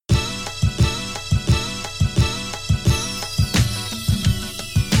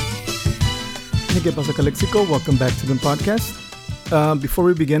Hey, ¿qué pasa, Calexico? Welcome back to the podcast. Before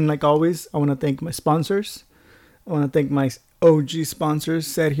we begin, like always, I want to thank my sponsors. I want to thank my OG sponsors,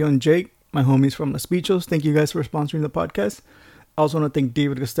 Sergio and Jake, my homies from Los Pichos. Thank you guys for sponsoring the podcast. I also want to thank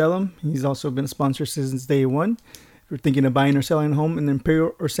David Costello. He's also been a sponsor since day one. If you're thinking of buying or selling a home in the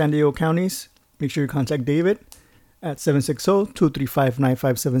Imperial or San Diego counties, make sure you contact David at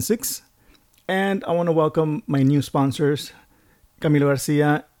 760-235-9576. And I want to welcome my new sponsors, Camilo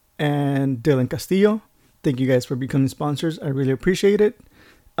Garcia and Dylan Castillo. Thank you guys for becoming sponsors. I really appreciate it.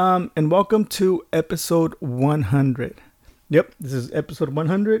 And welcome to episode 100. Yep, this is episode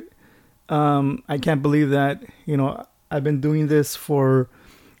 100. I can't believe that, I've been doing this for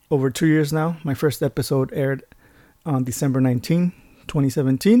over 2 years now. My first episode aired on December 19,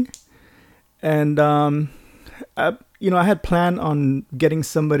 2017. And, I had planned on getting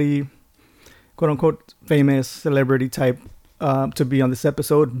somebody, quote unquote, famous celebrity type to be on this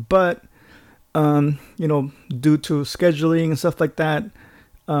episode, but due to scheduling and stuff like that,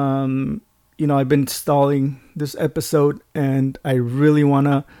 I've been stalling this episode, and I really want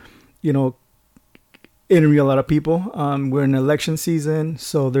to interview a lot of people. We're in election season,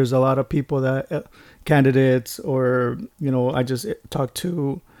 so there's a lot of people that candidates, or I just talked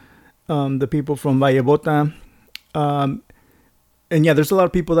to the people from Valle Bota, and yeah, there's a lot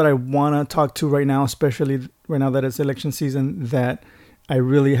of people that I want to talk to right now, especially right now that it's election season, that I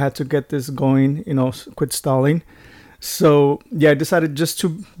really had to get this going, quit stalling. So yeah, I decided just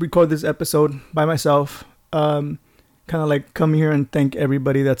to record this episode by myself, kind of like come here and thank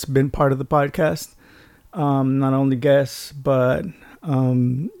everybody that's been part of the podcast. Not only guests, but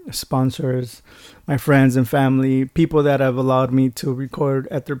sponsors, my friends and family, people that have allowed me to record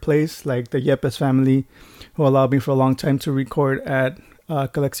at their place, like the Yepes family, who allowed me for a long time to record at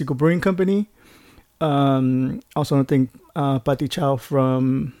Calexico Brewing Company. Also want to thank Pati Chow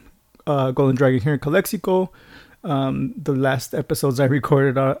from Golden Dragon here in Calexico. The last episodes I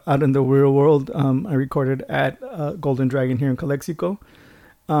recorded out in the real world, I recorded at Golden Dragon here in Calexico.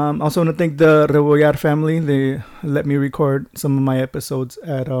 Also want to thank the Rebollar family. They let me record some of my episodes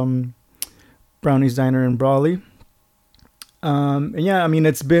at Brownie's Diner in Brawley. And yeah, I mean,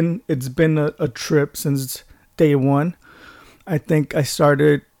 it's been a trip since day one. I think I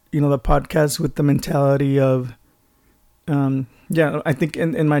started, the podcast with the mentality of, I think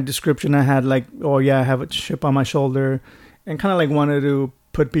in my description I had like, I have a chip on my shoulder, and kind of like wanted to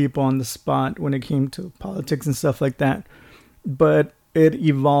put people on the spot when it came to politics and stuff like that. But it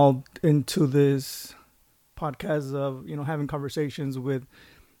evolved into this podcast of, having conversations with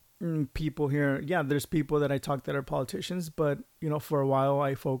people here. Yeah, there's people that I talk that are politicians, but, for a while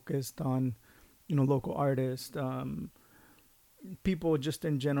I focused on, local artists, people just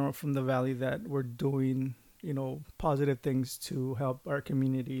in general from the Valley that were doing, positive things to help our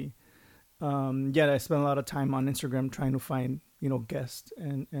community. I spent a lot of time on Instagram trying to find, guests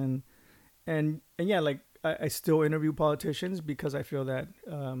and yeah, like I still interview politicians because I feel that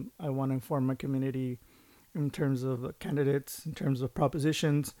I want to inform my community in terms of candidates, in terms of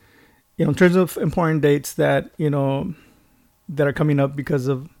propositions, in terms of important dates that, that are coming up because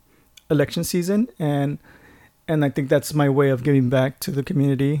of election season. And I think that's my way of giving back to the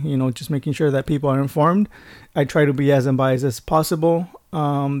community, just making sure that people are informed. I try to be as unbiased as possible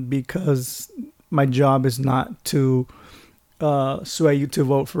because my job is not to sway you to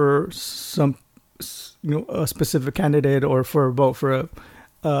vote for some, a specific candidate or for a vote for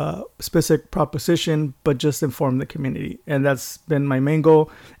a specific proposition, but just inform the community. And that's been my main goal.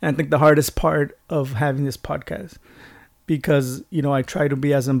 And I think the hardest part of having this podcast, because, I try to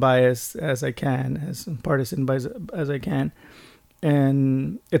be as unbiased as I can, as partisan as I can.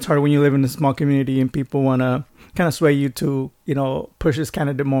 And it's hard when you live in a small community and people want to kind of sway you to, push this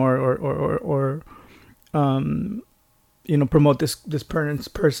candidate more or promote this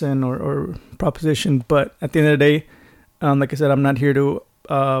person or proposition. But at the end of the day, like I said, I'm not here to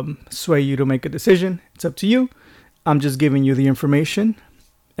sway you to make a decision. It's up to you. I'm just giving you the information.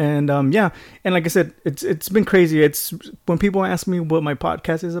 And and like I said, it's been crazy. It's when people ask me what my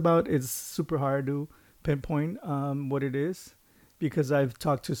podcast is about, it's super hard to pinpoint what it is, because I've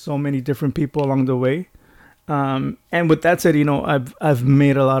talked to so many different people along the way. And with that said, I've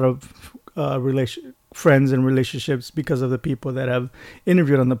made a lot of friends and relationships because of the people that I've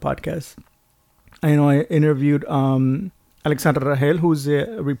interviewed on the podcast. I interviewed Alexandra Rahel, who's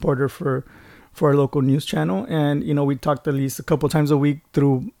a reporter for our local news channel, and we talked at least a couple times a week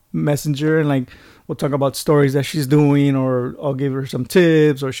through Messenger, and like we'll talk about stories that she's doing, or I'll give her some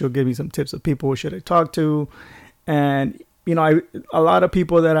tips, or she'll give me some tips of people who should I talk to. And a lot of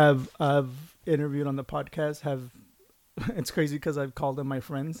people that I've interviewed on the podcast have, it's crazy because I've called them my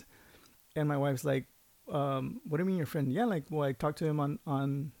friends. And my wife's like, what do you mean your friend? Yeah, like, well, I talked to him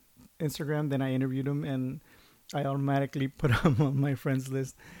on Instagram, then I interviewed him, and I automatically put him on my friends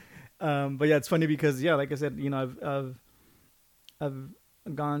list. But yeah, it's funny because, yeah, like I said, I've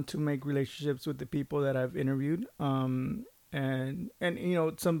gone to make relationships with the people that I've interviewed. And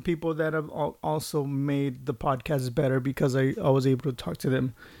some people that have also made the podcast better because I was able to talk to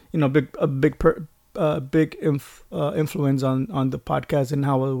them. Influence on the podcast and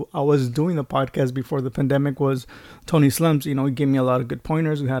how I was doing the podcast before the pandemic was Tony Slumps. He gave me a lot of good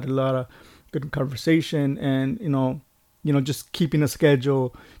pointers. We had a lot of good conversation, and just keeping a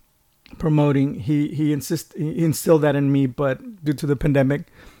schedule, promoting. He instilled that in me, but due to the pandemic,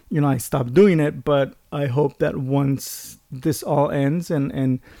 I stopped doing it. But I hope that once this all ends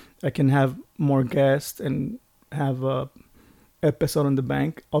and I can have more guests and have a episode on the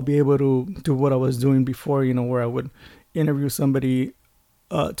bank, I'll be able to do what I was doing before, where I would interview somebody,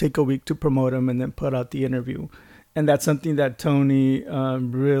 take a week to promote them, and then put out the interview. And that's something that Tony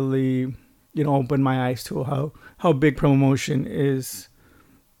really, opened my eyes to how big promotion is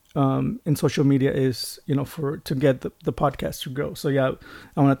in social media is, to get the podcast to grow. So yeah,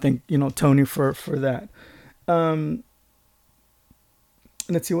 I want to thank, Tony for that.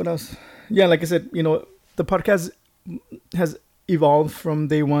 Let's see what else. Yeah, like I said, the podcast has evolved from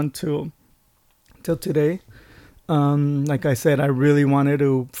day one till today. Like I said, I really wanted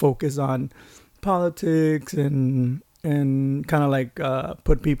to focus on politics and kind of like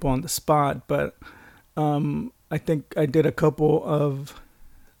put people on the spot, but I think I did a couple of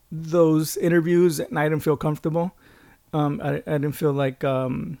those interviews and I didn't feel comfortable. I didn't feel like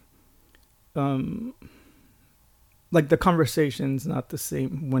the conversation's not the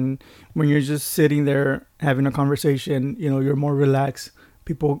same when you're just sitting there having a conversation. You're more relaxed.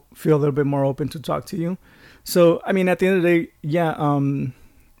 People feel a little bit more open to talk to you. So I mean, at the end of the day, yeah,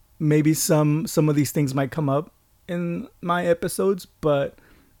 maybe some of these things might come up in my episodes, but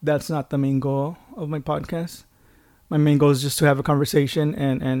that's not the main goal of my podcast. My main goal is just to have a conversation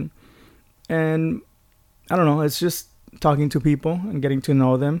and I don't know, it's just talking to people and getting to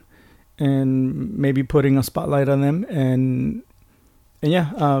know them, and maybe putting a spotlight on them, and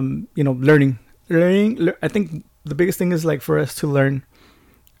yeah, learning. I think the biggest thing is like for us to learn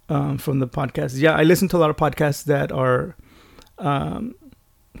from the podcast. Yeah, I listen to a lot of podcasts that are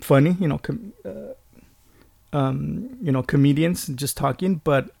funny, comedians just talking,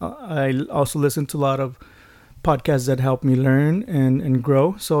 but I also listen to a lot of podcasts that help me learn and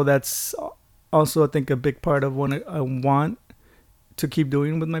grow. So that's also, I think, a big part of what I want to keep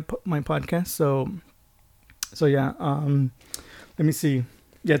doing with my podcast. So yeah, let me see.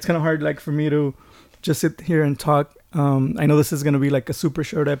 Yeah, it's kind of hard, like, for me to just sit here and talk. I know this is going to be like a super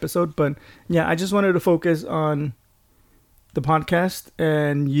short episode, but yeah, I just wanted to focus on the podcast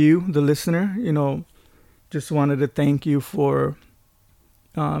and you, the listener. Just wanted to thank you for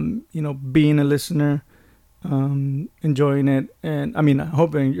being a listener, enjoying it, and I mean, I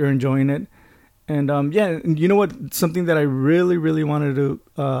hope you're enjoying it. And yeah, you know what? Something that I really, really wanted to,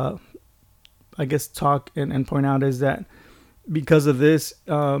 I guess, talk and point out is that because of this,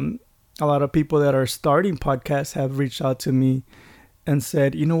 a lot of people that are starting podcasts have reached out to me and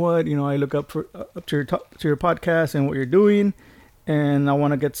said, you know what? I look up to your podcast and what you're doing, and I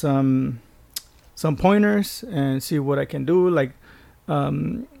want to get some pointers and see what I can do. Like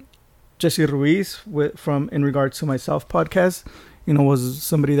Jesse Ruiz from In Regards to Myself podcast, was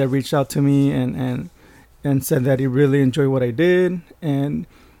somebody that reached out to me and said that he really enjoyed what I did, and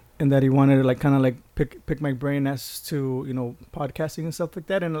that he wanted to, like, kind of like pick my brain as to podcasting and stuff like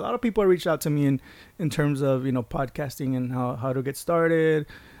that. And a lot of people reached out to me in terms of podcasting and how to get started,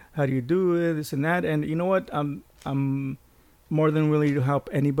 how do you do it, this and that. And you know what, I'm more than willing to help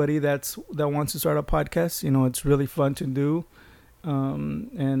anybody that wants to start a podcast. It's really fun to do.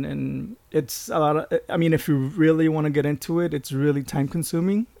 And it's a lot of, I mean, if you really want to get into it, it's really time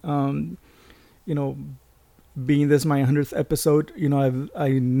consuming. Being this my 100th episode, I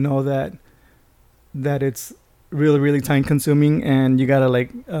know that it's really, really time consuming, and you gotta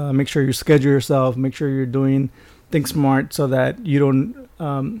make sure you schedule yourself, make sure you're doing things smart so that you don't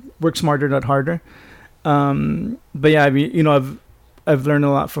work smarter, not harder. But yeah, I mean, I've learned a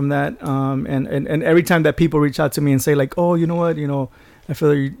lot from that. And every time that people reach out to me and say like, oh, you know what, I feel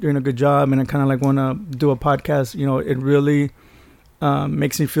like you're doing a good job and I kind of like want to do a podcast, it really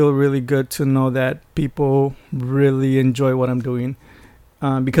makes me feel really good to know that people really enjoy what I'm doing.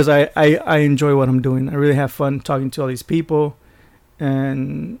 Because I enjoy what I'm doing. I really have fun talking to all these people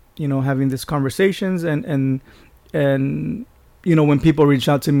and, having these conversations and when people reach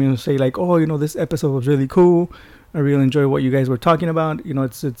out to me and say like, oh, this episode was really cool, I really enjoy what you guys were talking about.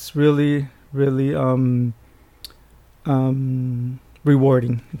 It's really really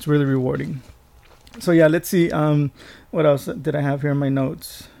rewarding. It's really rewarding. So yeah, let's see. What else did I have here in my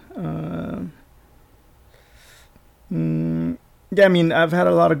notes? Yeah, I mean, I've had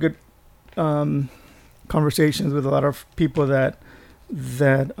a lot of good conversations with a lot of people that I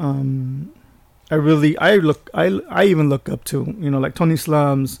even look up to. Like Tony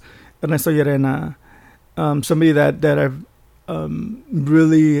Slums, Ernesto Llerena. Somebody that I've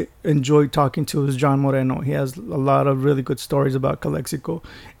really enjoyed talking to is John Moreno. He has a lot of really good stories about Calexico,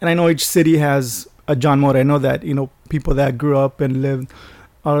 and I know each city has a John Moreno that people that grew up and lived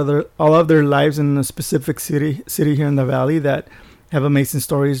all of their lives in a specific city here in the valley that have amazing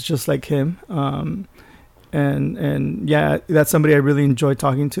stories just like him. And yeah, that's somebody I really enjoy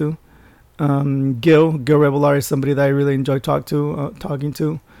talking to. Gil Revelar is somebody that I really enjoy talking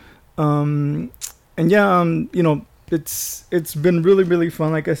to. And yeah, it's been really really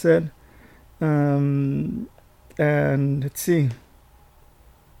fun, like I said. And let's see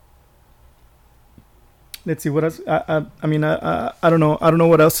what else. I mean, I don't know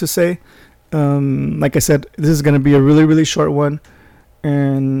what else to say. Like I said, this is gonna be a really really short one,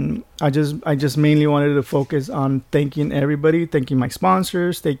 and I just mainly wanted to focus on thanking everybody, thanking my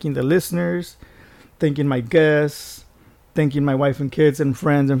sponsors, thanking the listeners, thanking my guests, thanking my wife and kids and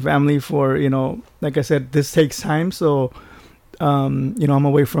friends and family for, like I said, this takes time. So I'm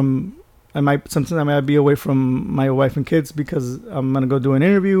away from, I might be away from my wife and kids because I'm gonna go do an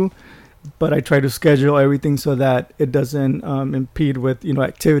interview, but I try to schedule everything so that it doesn't impede with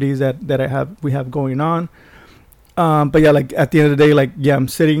activities that we have going on. But yeah, like at the end of the day, like, yeah, I'm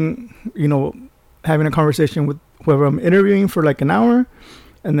sitting, having a conversation with whoever I'm interviewing for like an hour,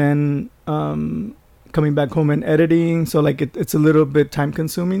 and then coming back home and editing. So like it's a little bit time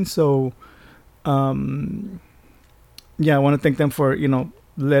consuming. So yeah, I want to thank them for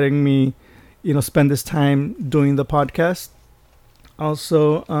letting me spend this time doing the podcast.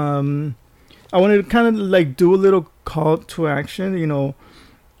 Also, I wanted to kind of like do a little call to action.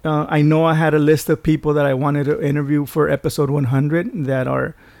 I know I had a list of people that I wanted to interview for episode 100 that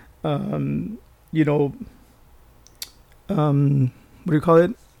are, what do you call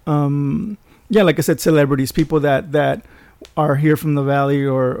it? Yeah, like I said, celebrities, people that are here from the valley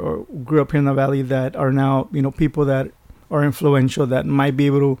or grew up here in the valley that are now, people that are influential that might be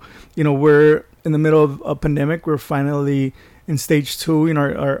able to, we're in the middle of a pandemic. We're finally in stage 2 in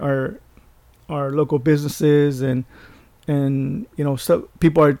our local businesses, and so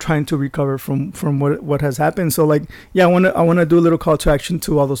people are trying to recover from what has happened. So like, yeah, I want to do a little call to action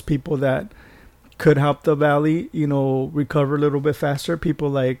to all those people that could help the valley, recover a little bit faster. People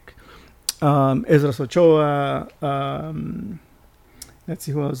like Ezra Ochoa, let's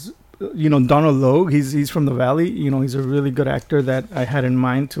see who else. Donald Logue, he's from the valley. He's a really good actor that I had in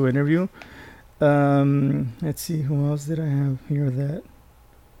mind to interview. Let's see, who else did I have here that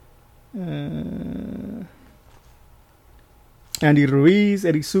Andy Ruiz,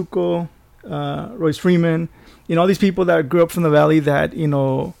 Eddie Suco, Royce Freeman, all these people that grew up from the valley that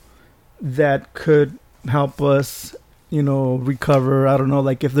that could help us recover. I don't know,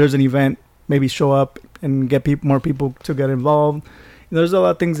 like if there's an event, maybe show up and get more people to get involved. There's a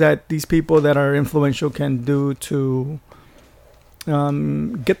lot of things that these people that are influential can do to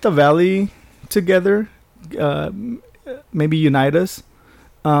get the valley together, maybe unite us.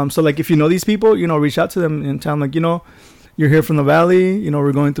 So like if these people, reach out to them and tell them like, you're here from the valley,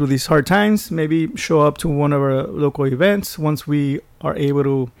 we're going through these hard times. Maybe show up to one of our local events once we are able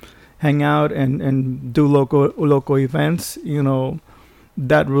to hang out and do local events.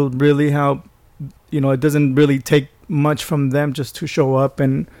 That will really help. It doesn't really take much from them just to show up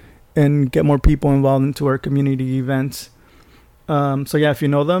and get more people involved into our community events. So yeah, if you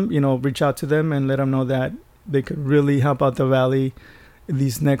know them, reach out to them and let them know that they could really help out the valley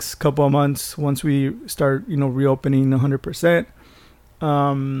these next couple of months once we start, reopening 100%.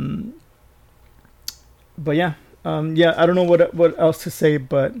 But yeah, I don't know what else to say,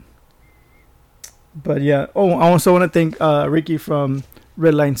 but yeah. Oh, I also want to thank Ricky from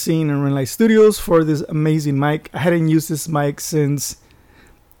Redline Scene and Redline Studios for this amazing mic. I hadn't used this mic since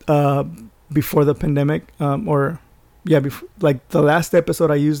before the pandemic, before, like the last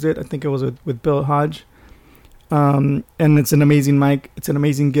episode I used it. I think it was with Bill Hodge. And it's an amazing mic. It's an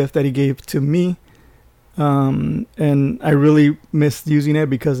amazing gift that he gave to me. And I really missed using it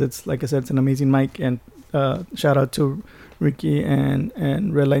because it's, like I said, it's an amazing mic. And shout out to Ricky and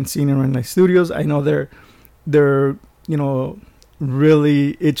Redline Scene and Redline Studios. I know they're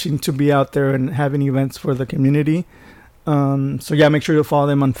really itching to be out there and having events for the community. So yeah, make sure you follow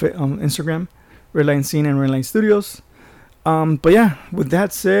them on Instagram. Redline Scene and Redline Studios. But yeah, with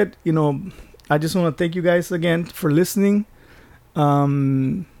that said, I just want to thank you guys again for listening.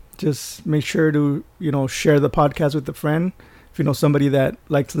 Just make sure to, share the podcast with a friend. If you know somebody that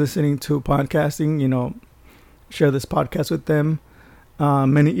likes listening to podcasting, share this podcast with them.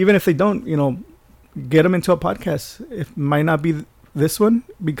 And even if they don't, get them into a podcast. It might not be this one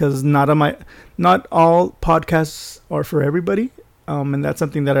because not all podcasts are for everybody. And that's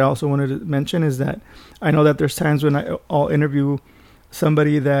something that I also wanted to mention is that I know that there's times when I'll interview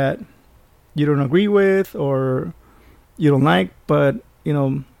somebody that you don't agree with or you don't like, but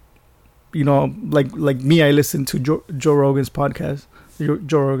like me, I listen to Joe Rogan's podcast,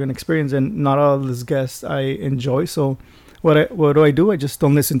 Joe Rogan Experience, and not all of his guests I enjoy. So what do I do? I just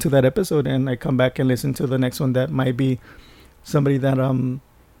don't listen to that episode, and I come back and listen to the next one that might be somebody that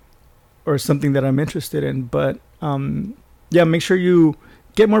or something that I'm interested in. But yeah, make sure you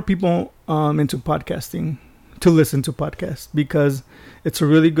get more people into podcasting to listen to podcasts, because it's a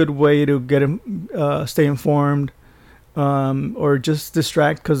really good way to get stay informed, or just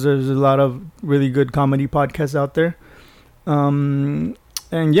distract, because there's a lot of really good comedy podcasts out there. And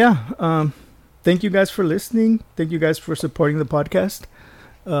yeah, thank you guys for listening. Thank you guys for supporting the podcast.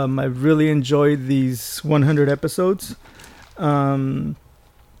 I've really enjoyed these 100 episodes.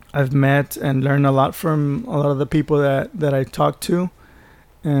 I've met and learned a lot from a lot of the people that I talked to,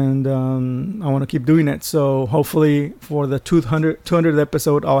 and I want to keep doing it. So hopefully for the 200th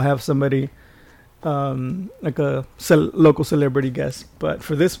episode, I'll have somebody like a local celebrity guest. But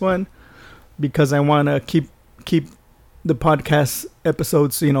for this one, because I want to keep the podcast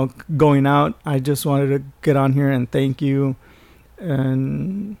episodes, going out, I just wanted to get on here and thank you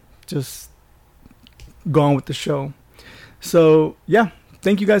and just go on with the show. So yeah,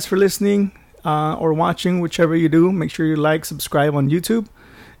 thank you guys for listening or watching, whichever you do. Make sure you like, subscribe on YouTube.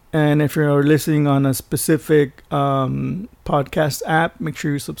 And if you're listening on a specific podcast app, make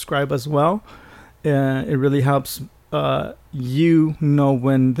sure you subscribe as well. It really helps you know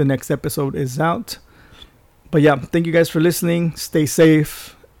when the next episode is out. But yeah, thank you guys for listening. Stay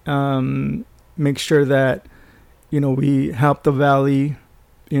safe. Make sure that, we help the Valley,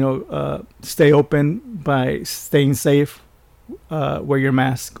 stay open by staying safe. Wear your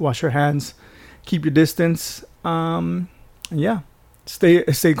mask, wash your hands, keep your distance. Yeah,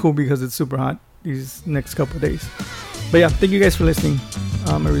 stay cool because it's super hot these next couple of days. But yeah, thank you guys for listening.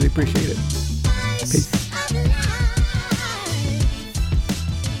 I really appreciate it. Peace.